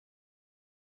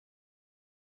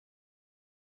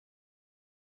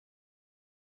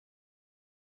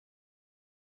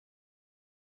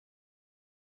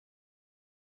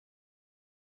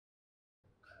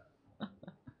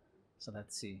So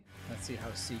let's see. Let's see how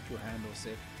Seekuh handles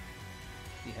it.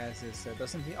 He has his,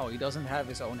 doesn't he? Oh, he doesn't have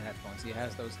his own headphones. He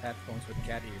has those headphones with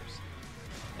cat ears.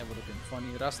 That would have been funny.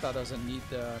 Rasta doesn't need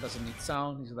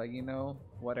sound. He's like, you know,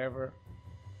 whatever.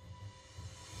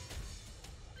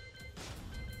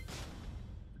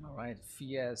 All right,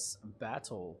 Fies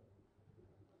battle.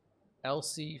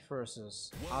 LC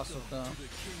versus Asuka.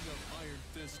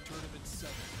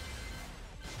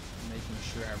 Making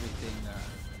sure everything,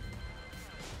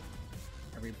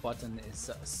 every button is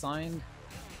assigned.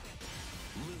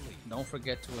 Don't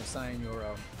forget to assign your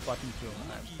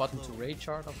button to raid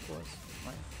chart, of course.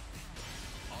 Right.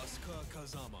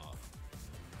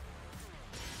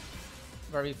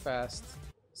 Very fast,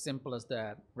 simple as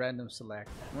that. Random select.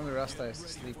 Remember, Rasta is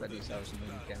asleep at these hours,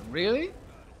 maybe you can. Really?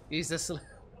 He's asleep.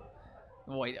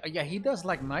 Wait, yeah, he does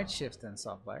like night shifts and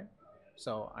stuff, right?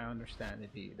 So I understand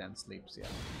if he then sleeps, yeah.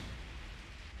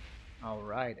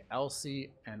 Alright, LC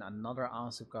and another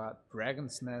Asuka,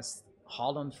 Dragon's Nest,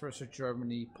 Holland versus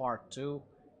Germany, part 2.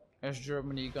 Is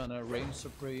Germany gonna reign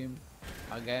supreme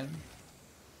again?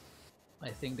 I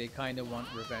think they kinda want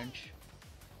revenge.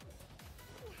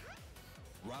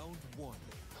 Round 1.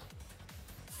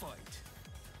 Fight.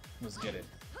 Let's get it.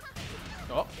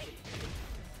 Oh!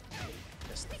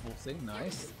 That's the full thing,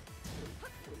 nice.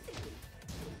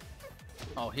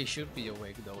 Oh, he should be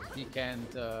awake though. He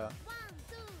can't. Oh,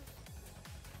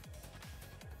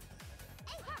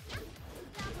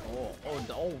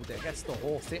 that's the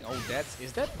whole thing. Oh,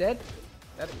 is that dead?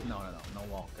 No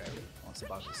longer. I was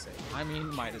about to say. I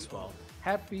mean, might as well.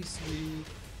 Happy sweet.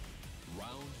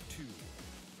 Round 2.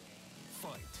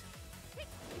 Fight.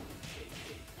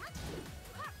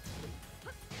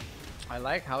 I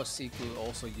like how Seekuh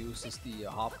also uses the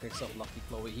hop kicks of Lucky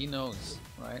Chloe. He knows,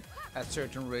 right? At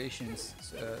certain ranges,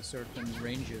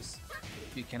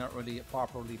 you cannot really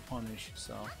properly punish.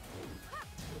 So,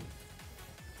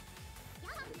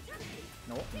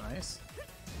 nope, nice.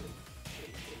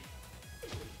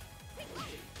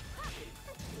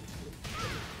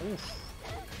 Oof.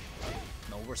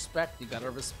 No respect. You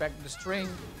gotta respect the string.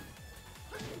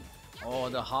 Oh,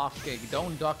 the hop kick.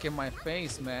 Don't duck in my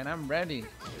face, man. I'm ready.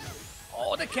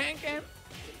 Oh, the can.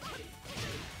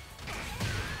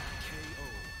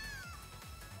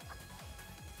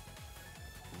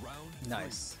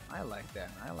 Nice. I like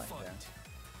that.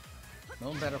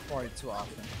 Don't let her party too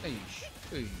often.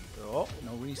 Oh,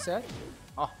 no reset.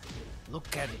 Oh,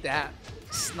 look at that.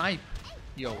 Snipe.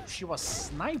 Yo, she was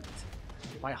sniped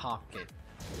by hop kick.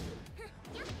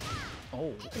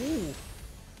 Oh, ooh.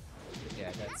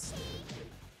 Yeah, that's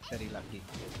very lucky.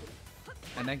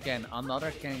 And again,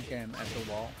 another can at the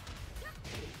wall.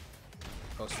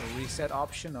 Goes for reset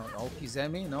option. No,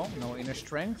 Kizemi. No inner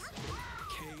strength.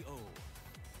 KO.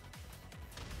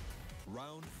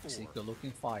 Round 4. Seekuh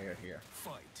looking fire here.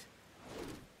 Fight.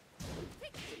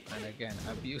 And again,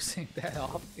 abusing that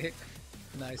off kick.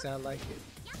 Nice, I like it.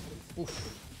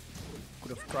 Oof.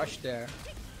 Could have crushed there.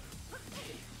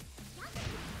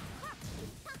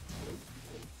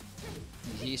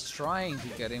 He's trying to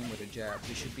get in with a jab.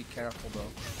 You should be careful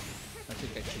though. Not to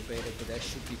get you baited, but that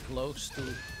should be close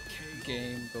to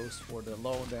game. Goes for the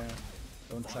low there.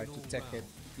 Don't try to tech it.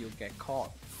 You'll get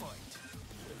caught.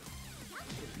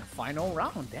 And the final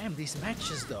round. Damn, these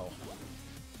matches though.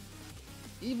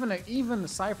 Even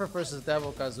Cypher versus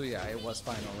Devil Kazuya, it was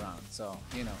final round. So,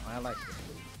 you know, I like it.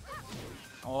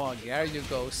 Oh, there you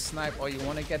go. Snipe. Oh, you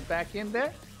want to get back in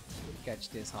there? Catch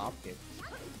this hop kick.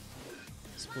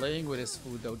 He's playing with his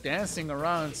food though, dancing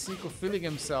around. Seekuh feeling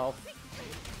himself.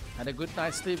 Had a good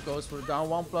night's sleep, goes for down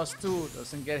 1+2,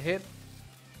 doesn't get hit.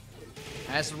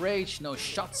 Has rage, no,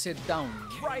 shuts it down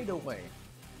right away.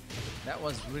 That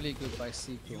was really good by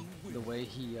Seekuh, the way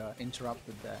he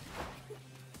interrupted that.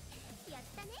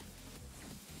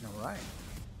 Alright,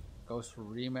 goes for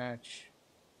rematch.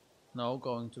 No,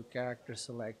 going to character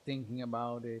select, thinking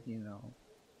about it, you know,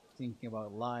 thinking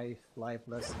about life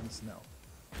lessons, no.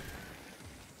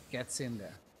 Gets in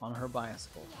there on her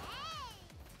bicycle.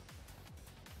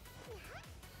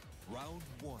 Round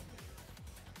 1.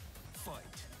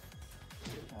 Fight.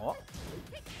 Oh.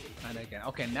 And again.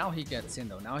 Okay, now he gets in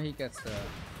though. Now he gets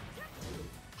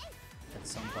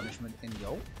some punishment in.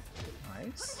 Yo.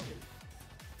 Nice.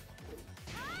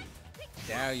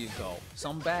 There you go.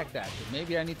 Some back dash.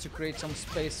 Maybe I need to create some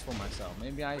space for myself.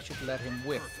 Maybe I should let him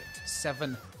whip.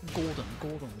 7 golden.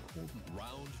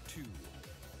 Round 2.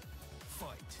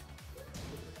 Fight.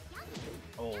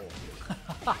 Oh.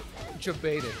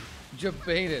 Jebaited.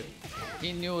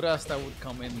 He knew Rasta would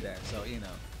come in there, so you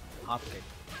know. Hop kick.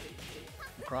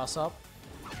 Cross up.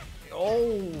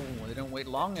 Oh, didn't wait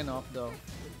long enough though.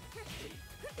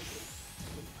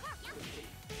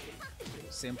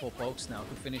 Simple pokes now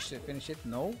to finish it. Finish it.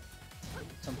 No.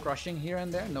 Some crushing here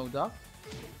and there. No duck.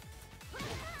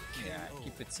 Yeah,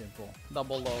 keep it simple.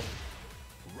 Double low.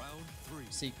 Round 3.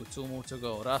 Seekuh, 2 more to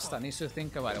go. Rasta needs to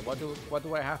think about it. What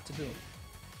do I have to do?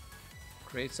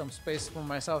 Create some space for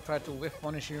myself. Try to whiff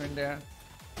punish here and there.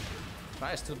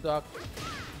 Tries to duck.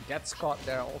 Gets caught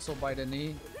there also by the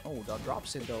knee. Oh, that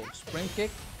drops it though. Spring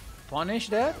kick. Punish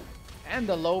that. And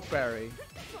the low parry.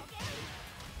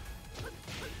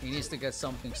 He needs to get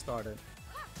something started.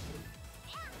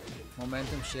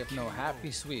 Momentum shift. No.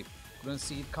 Happy sweep. Couldn't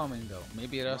see it coming though.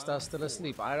 Maybe Rasta's still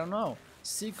asleep. I don't know.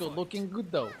 Seekuh looking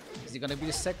good though. Is he gonna be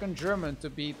the second German to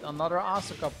beat another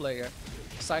Asuka player?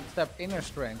 Sidestep inner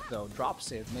strength though.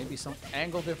 Drops it. Maybe some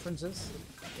angle differences.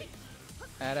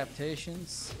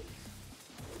 Adaptations.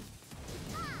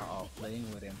 Uh oh, playing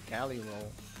with him. Cali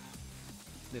roll.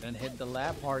 Didn't hit the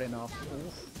lap hard enough.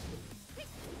 Oof.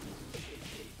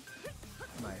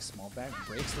 Nice small back.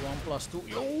 Breaks the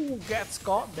 1+2. Oh, gets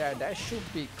caught there. That should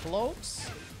be close.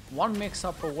 One mix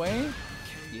up away.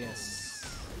 Yes.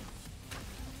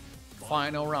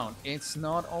 Final round. It's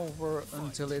not over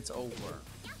until it's over.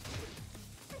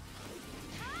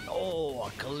 Oh,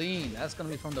 a clean. That's gonna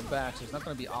be from the back, so it's not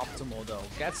gonna be optimal though.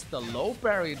 Gets the low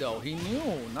parry though. He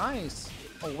knew. Nice.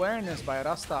 Awareness by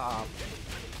Rastaaap.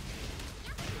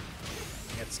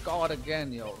 Gets caught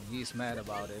again, yo. He's mad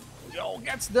about it. Yo,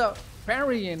 gets the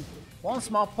parry in. One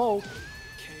small poke.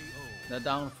 The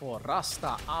down for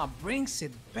Rastaaap brings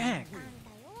it back.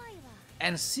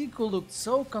 And Seekuh looked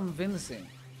so convincing.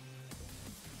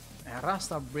 And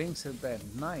Rasta brings it back.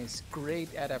 Nice.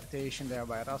 Great adaptation there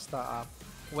by Rastaaap.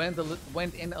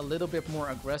 Went in a little bit more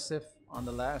aggressive on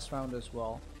the last round as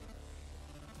well.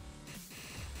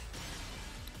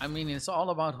 I mean, it's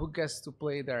all about who gets to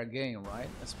play their game, right?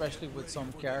 Especially with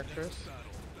some characters.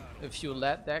 If you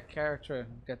let that character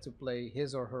get to play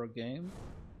his or her game,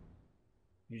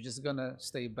 you're just gonna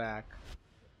stay back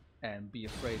and be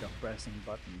afraid of pressing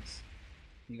buttons.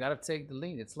 You gotta take the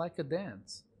lead. It's like a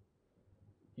dance.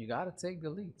 You gotta take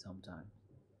the lead sometimes.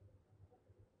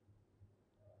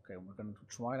 Okay, we're gonna do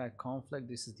Twilight Conflict.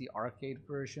 This is the arcade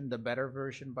version, the better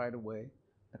version, by the way.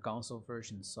 The console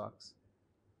version sucks.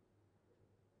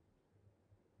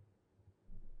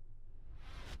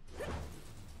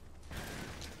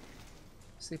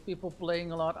 See people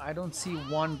playing a lot. I don't see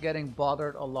one getting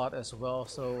bothered a lot as well,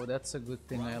 so that's a good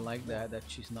thing. I like that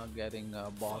she's not getting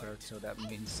bothered, so that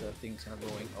means things are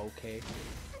going okay.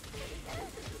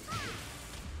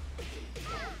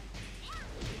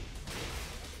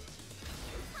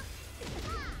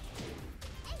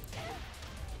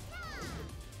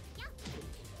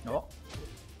 Oh.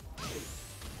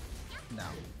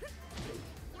 Now.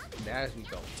 There we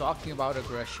go. Talking about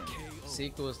aggression.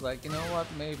 Seekuh is like, you know what?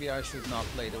 Maybe I should not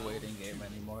play the waiting game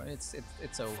anymore. It's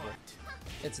over.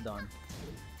 It's done.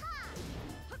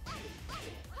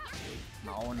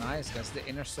 Oh, nice. Gets the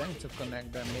inner strength to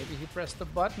connect them. Maybe he pressed the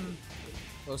button.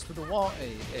 Goes to the wall.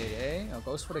 Oh,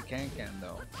 goes for the can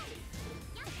though.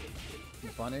 You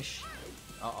punish.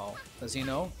 Uh-oh. Does he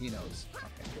know? He knows.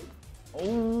 Okay.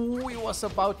 Oh, he was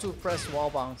about to press wall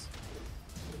bounce.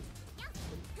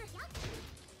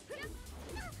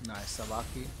 Nice,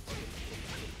 Sabaki.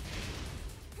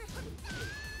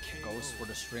 Goes for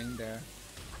the string there.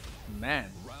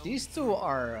 Man, these two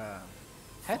are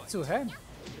head to head.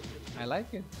 I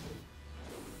like it.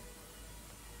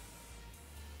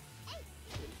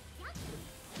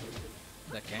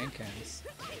 The can-cans.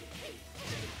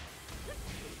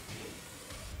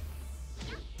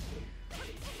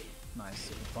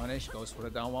 Nice. Punish. Goes for the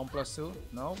down 1+2.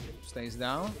 No. Stays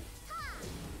down.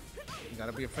 You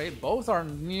gotta be afraid. Both are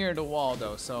near the wall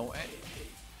though, so...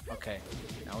 Okay.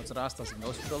 Now it's Rastas.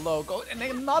 Goes for the low. And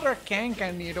another can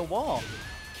near the wall.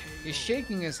 He's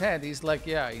shaking his head. He's like,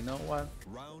 yeah, you know what?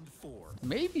 Round 4.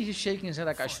 Maybe he's shaking his head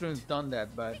like, I shouldn't have done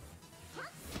that, but...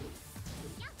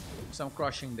 Some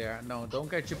crushing there. No, don't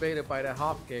get baited by the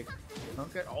hop kick.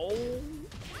 Don't get... Oh!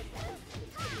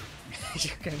 You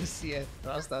can see it.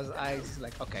 Rasta's eyes. He's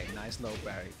like, okay, nice low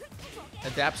parry.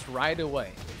 Adapts right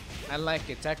away. I like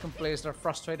it. Tekken players are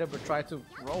frustrated but try to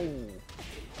roll.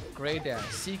 Great there.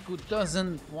 Seekuh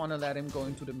doesn't want to let him go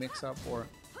into the mix-up or...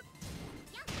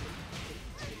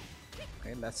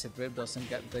 Okay, let's it rip. Doesn't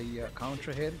get the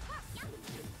counter hit.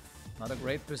 Not a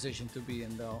great position to be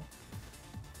in though.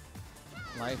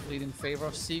 Life lead in favor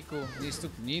of Seekuh.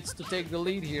 Needs to take the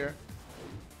lead here.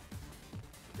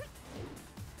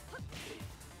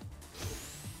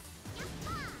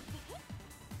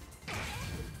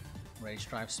 Rage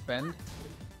drive spend.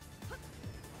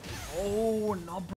 Oh, not